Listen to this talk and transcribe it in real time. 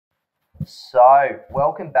So,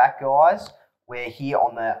 welcome back, guys. We're here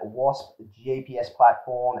on the WASP GPS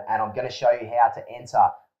platform, and I'm going to show you how to enter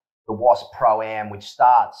the WASP Pro-Am, which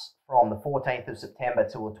starts from the 14th of September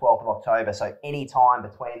till the 12th of October. So, any time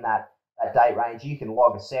between that date range, you can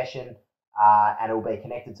log a session and it will be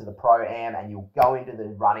connected to the Pro-Am, and you'll go into the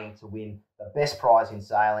running to win the best prize in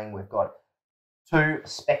sailing. We've got 2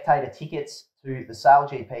 spectator tickets to the Sail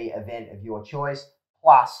GP event of your choice.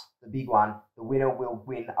 Plus, the big one, the winner will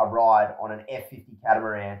win a ride on an F50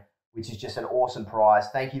 catamaran, which is just an awesome prize.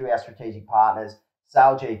 Thank you to our strategic partners,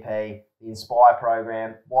 Sail GP, the Inspire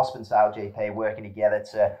program, WASP and Sail GP working together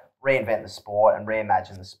to reinvent the sport and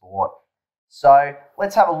reimagine the sport. So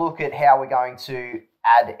let's have a look at how we're going to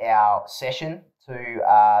add our session to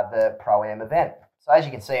the Pro-Am event. So as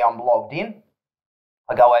you can see, I'm logged in.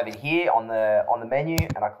 I go over here on the menu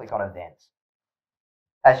and I click on events.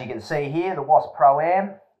 As you can see here, the WASP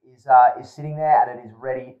Pro-Am is sitting there and it is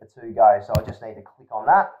ready to go. So I just need to click on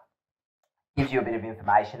that. Gives you a bit of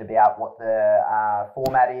information about what the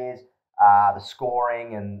format is, the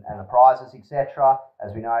scoring and the prizes, etc.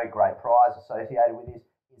 As we know, great prize associated with this.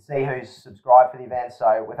 You can see who's subscribed for the event.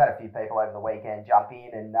 So we've had a few people over the weekend jump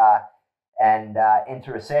in and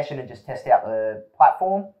enter a session and just test out the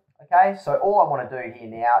platform. Okay, so all I want to do here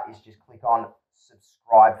now is just click on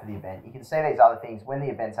subscribe for the event. You can see these other things. When the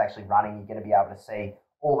event's actually running, you're going to be able to see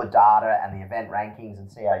all the data and the event rankings and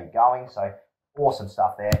see how you're going. So awesome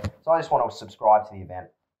stuff there. So I just want to subscribe to the event.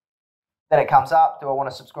 Then it comes up, do I want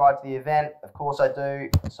to subscribe to the event? Of course I do.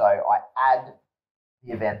 So I add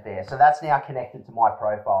the event there. So that's now connected to my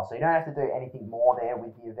profile. So you don't have to do anything more there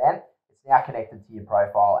with the event. It's now connected to your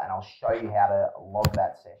profile, and I'll show you how to log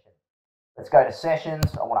that session. Let's go to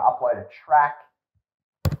sessions. I want to upload a track.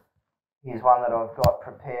 Here's one that I've got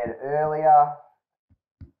prepared earlier.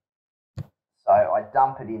 So I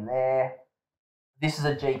dump it in there. This is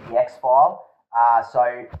a GPX file.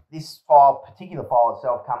 So this particular file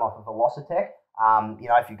itself come off of a WASHP. You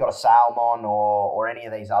know, if you've got a Salmon or any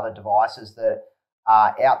of these other devices that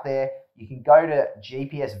are out there, you can go to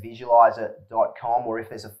gpsvisualizer.com, or if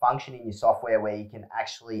there's a function in your software where you can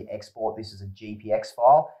actually export this as a GPX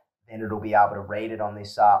file, then it'll be able to read it on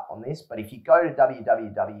this. But if you go to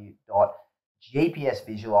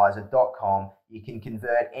www.gpsvisualizer.com, you can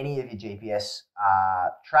convert any of your GPS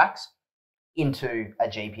tracks into a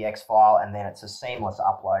GPX file, and then it's a seamless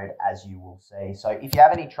upload, as you will see. So if you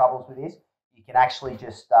have any troubles with this, you can actually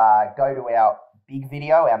just go to our big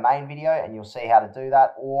video, our main video, and you'll see how to do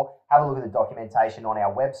that, or have a look at the documentation on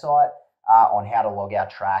our website on how to log our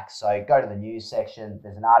tracks. So go to the news section,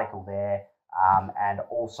 there's an article there. And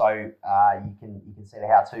also you can see the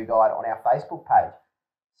how-to guide on our Facebook page.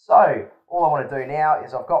 So all I want to do now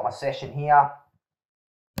is I've got my session here.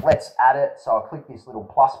 Let's add it. So I click this little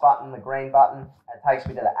plus button, the green button, and it takes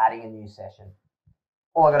me to the adding a new session.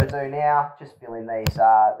 All I've got to do now, just fill in these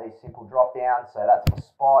simple drop downs. So that's my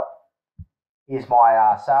spot. Here's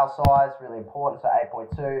my sail size, really important, so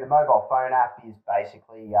 8.2. The mobile phone app is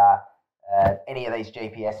basically any of these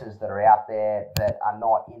GPSs that are out there that are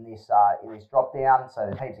not in this drop down. So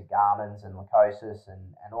there's heaps of Garmin's and Lycosis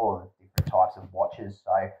and all of the different types of watches.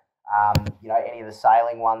 So you know, any of the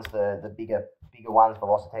sailing ones, the bigger ones,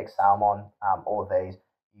 Velocitech, Salmon, all of these,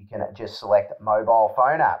 you can just select mobile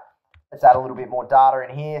phone app. Let's add a little bit more data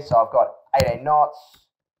in here. So I've got 18 knots,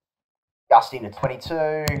 gusting to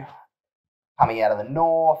 22, coming out of the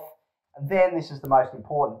north, and then this is the most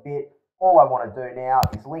important bit. All I want to do now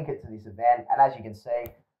is link it to this event, and as you can see,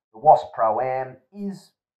 the WASP Pro-Am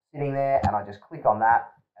is sitting there, and I just click on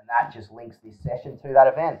that, and that just links this session to that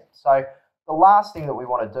event. So the last thing that we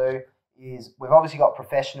want to do is, we've obviously got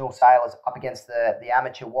professional sailors up against the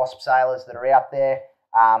amateur WASP sailors that are out there.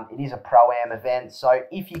 It is a Pro-Am event, so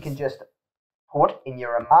if you can just put in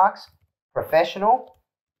your remarks, professional,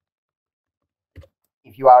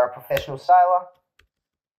 if you are a professional sailor,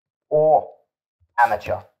 or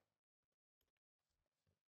amateur,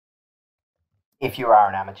 if you are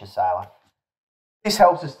an amateur sailor. This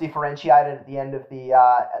helps us differentiate it at the end of the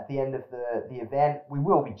event. We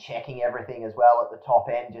will be checking everything as well at the top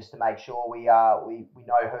end, just to make sure we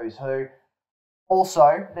know who's who.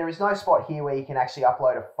 Also, there is no spot here where you can actually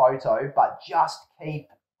upload a photo, but just keep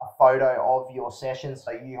a photo of your session, so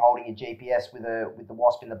you holding a GPS with the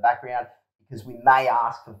WASP in the background, because we may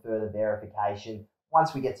ask for further verification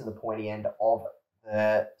once we get to the pointy end of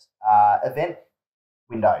the event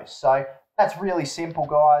window. So that's really simple,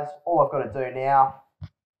 guys. All I've got to do now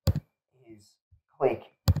is click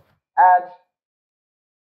add,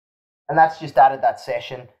 and that's just added that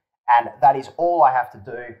session, and that is all I have to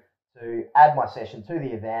do to add my session to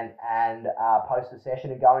the event and post the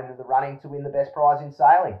session and go into the running to win the best prize in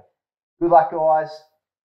sailing. Good luck, guys.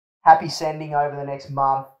 Happy sending over the next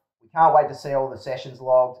month. We can't wait to see all the sessions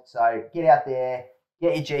logged. So get out there,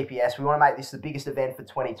 get your GPS. We want to make this the biggest event for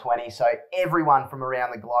 2020. So everyone from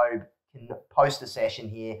around the globe can post a session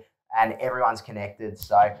here and everyone's connected.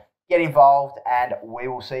 So get involved and we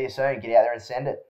will see you soon. Get out there and send it.